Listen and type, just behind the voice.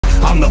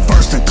I'm the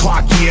first to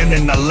clock in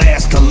and the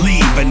last to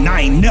leave, and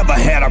I ain't never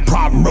had a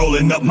problem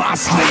rolling up my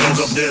sleeves. I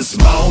woke up this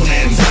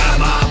morning, tied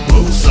my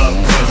boots up,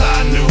 cause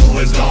I knew it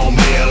was gonna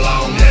be a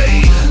long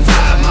day.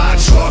 Tied my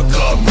truck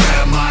up,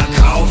 grabbed my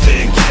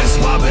coffee,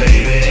 kissed my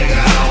baby, and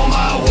got on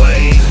my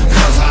way.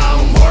 Cause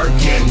I'm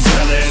working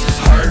till it's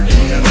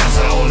hurting, and that's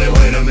the only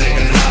way to make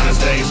an honest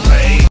day's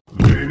pay.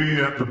 Lay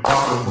me at the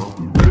bottom of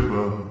the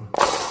river.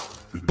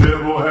 The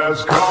devil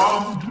has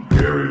come to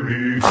carry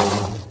me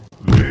home.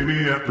 Lay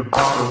me at the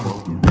bottom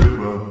of the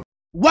river.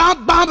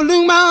 Womp bom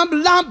balloon bom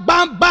bom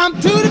bom bom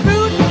to the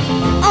boot,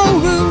 oh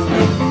root,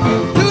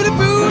 to the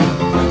boot,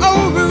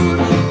 oh root,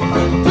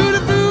 to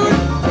the boot,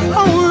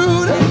 oh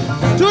root,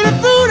 to the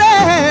boot,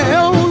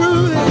 oh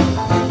root,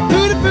 to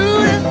the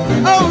boot,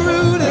 oh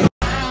root.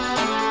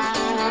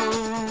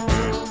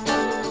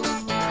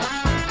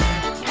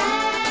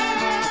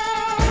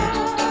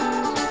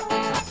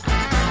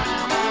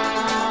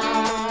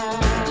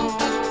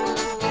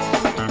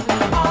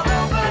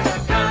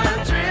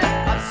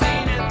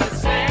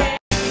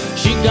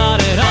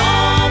 Got it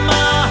all,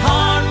 my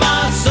heart,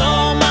 my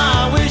soul,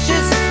 my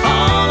wishes,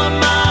 all of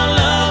my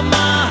love,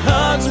 my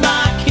hugs,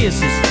 my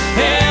kisses,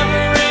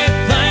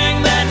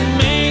 everything that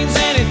means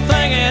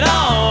anything at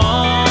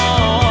all.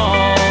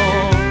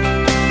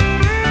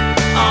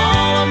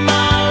 All of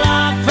my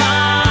life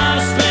I've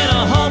spent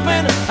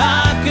hoping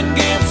I could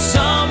give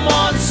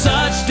someone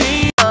such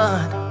deep.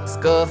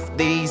 Scuff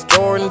these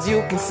Jordans,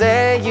 you can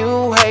say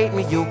you hate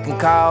me, you can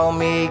call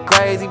me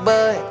crazy,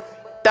 but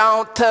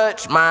don't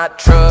touch my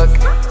truck.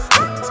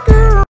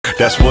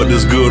 That's what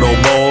this good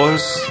old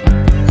boy's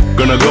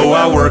gonna go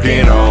out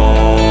working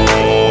on.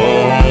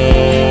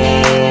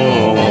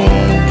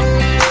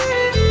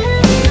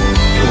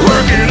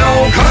 Working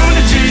on, coming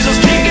to Jesus,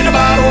 kicking the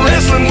bottle,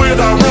 wrestling with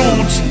our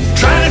roots,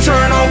 trying to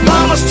turn off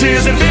mama's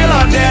tears and fill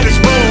our daddy's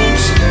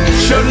boots,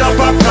 shutting up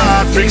our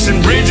pride, fixing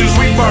bridges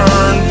we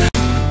burn.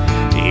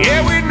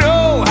 Yeah, we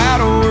know how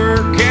to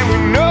work and we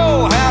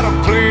know how to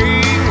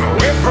play.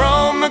 We're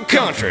from the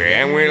country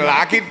and we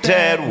like it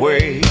that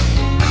way.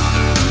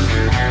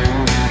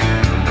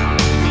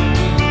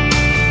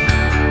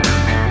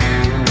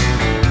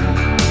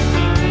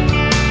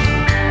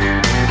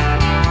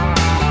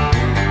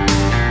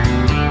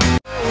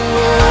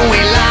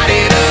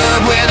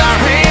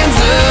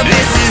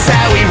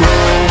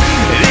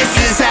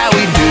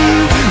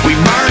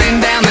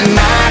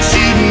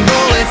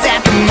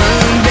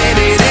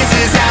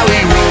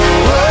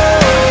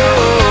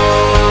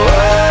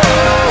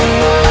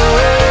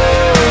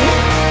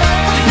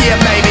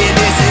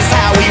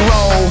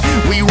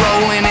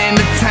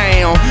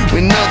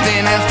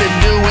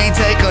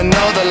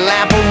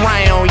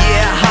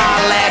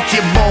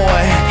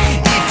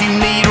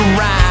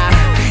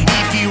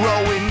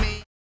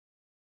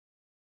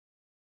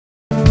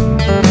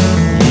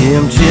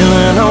 I'm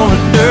chilling on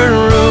a dirt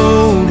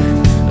road,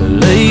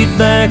 laid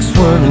back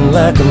swerving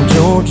like I'm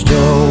George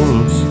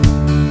Jones.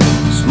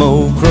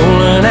 Smoke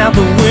rolling out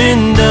the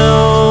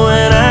window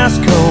and ice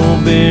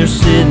cold beer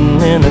sitting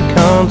in the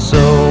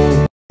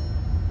console.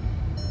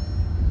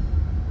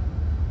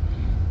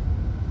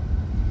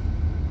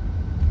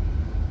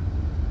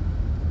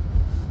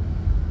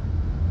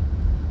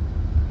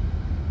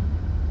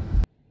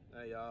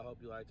 Hey y'all, I hope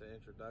you liked the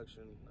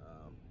introduction.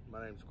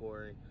 My name's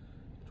Corey,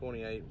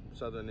 28,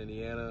 Southern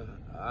Indiana.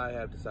 I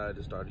have decided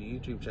to start a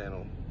YouTube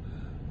channel.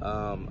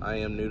 I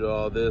am new to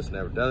all this,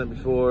 never done it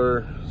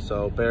before,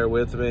 so bear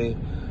with me.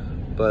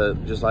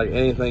 But just like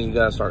anything, you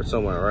gotta start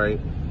somewhere, right?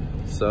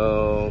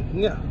 So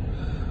yeah.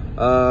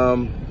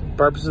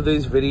 Purpose of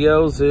these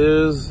videos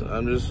is I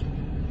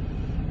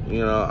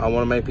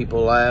want to make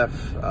people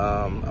laugh.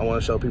 I want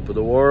to show people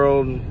the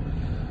world.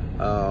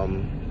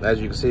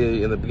 As you can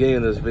see in the beginning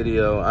of this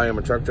video, I am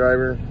a truck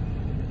driver.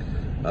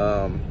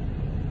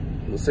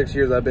 The 6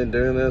 years I've been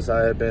doing this,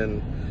 I have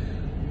been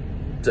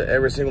to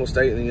every single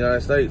state in the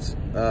United States.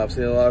 I've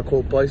seen a lot of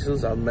cool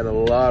places. I've met a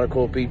lot of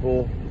cool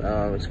people,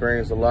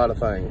 experienced a lot of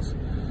things.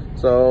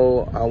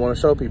 So I want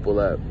to show people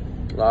that.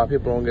 A lot of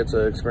people don't get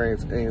to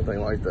experience anything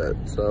like that.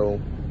 So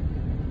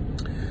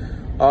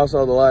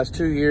also the last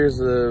 2 years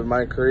of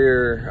my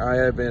career, I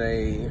have been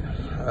a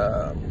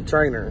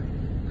trainer,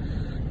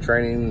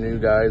 training new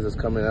guys that's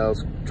coming out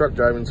of truck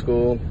driving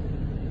school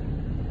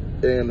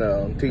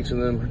and teaching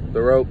them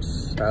the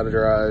ropes, how to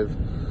drive,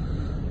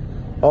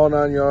 all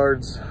 9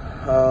 yards.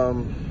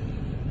 I'm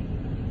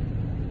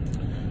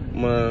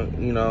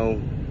gonna,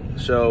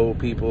 show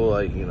people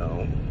like,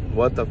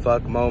 what the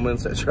fuck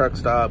moments at truck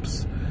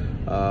stops,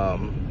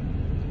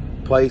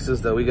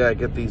 places that we gotta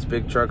get these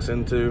big trucks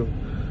into.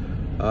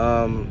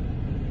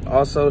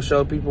 Also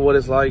show people what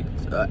it's like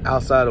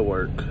outside of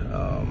work.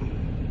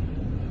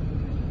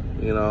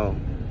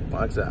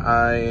 Like I said,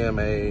 I am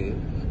a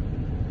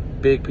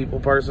big people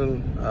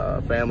person,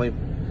 family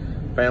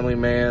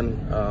man.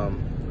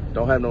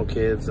 Don't have no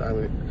kids.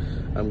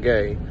 I'm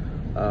gay,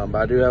 but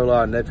I do have a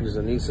lot of nephews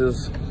and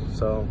nieces,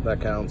 so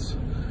that counts.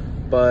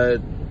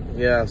 But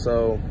yeah,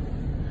 so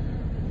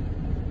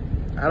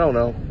I don't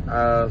know.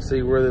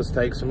 See where this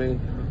takes me.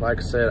 Like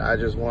I said, I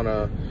just want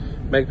to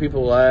make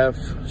people laugh,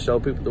 show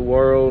people the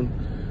world,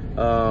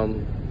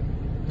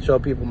 show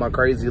people my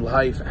crazy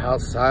life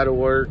outside of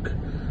work.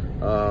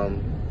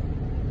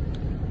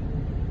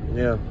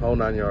 Yeah, whole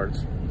 9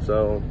 yards.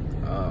 So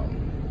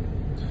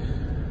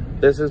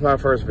this is my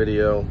first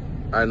video.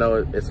 I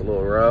know it's a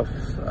little rough,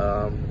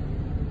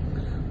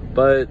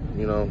 but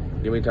you know,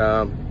 give me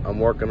time. I'm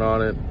working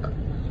on it.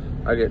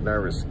 I get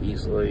nervous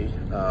easily.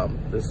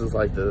 This is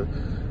like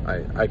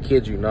I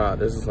kid you not,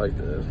 this is like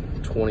the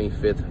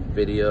 25th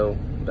video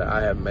that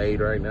I have made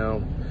right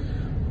now.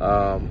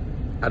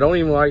 I don't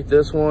even like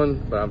this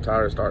one, but I'm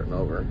tired of starting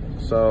over.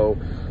 So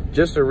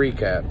just to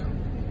recap,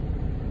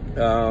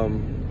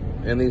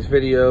 in these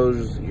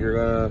videos, you're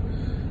gonna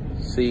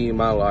see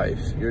my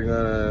life. You're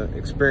gonna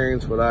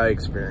experience what I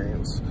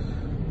experience.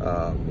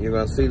 You're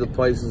gonna see the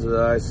places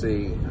that I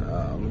see.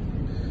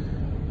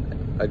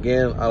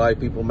 Again, I like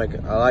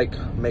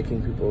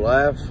making people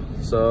laugh.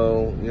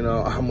 So, you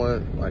know, I'm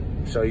gonna like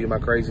show you my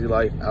crazy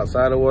life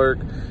outside of work,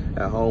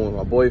 at home with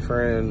my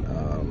boyfriend,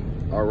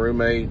 our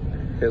roommate,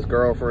 his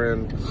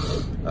girlfriend,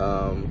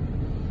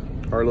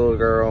 our little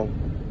girl,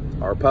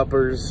 our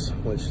puppers,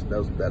 which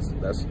those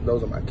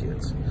are my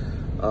kids.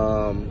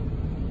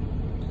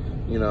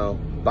 You know,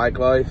 bike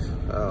life.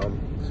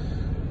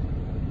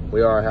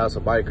 We are a house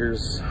of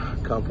bikers,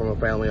 come from a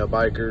family of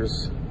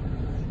bikers.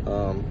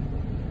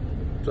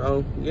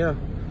 So yeah,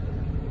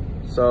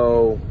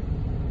 so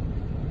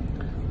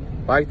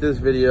like this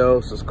video,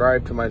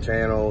 subscribe to my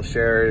channel,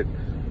 share it.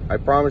 I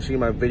promise you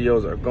my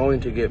videos are going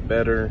to get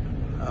better.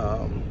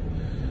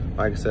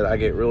 Like I said, I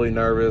get really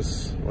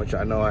nervous, which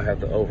I know I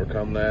have to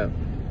overcome that.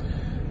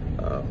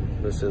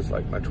 This is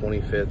like my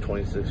 25th,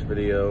 26th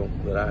video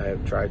that I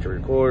have tried to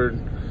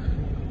record.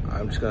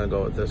 I'm just gonna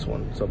go with this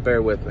one, so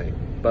bear with me.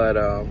 But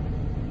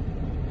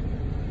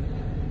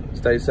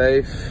stay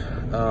safe.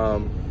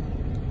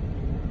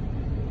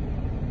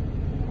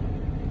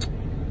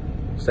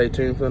 Stay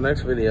tuned for the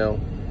next video.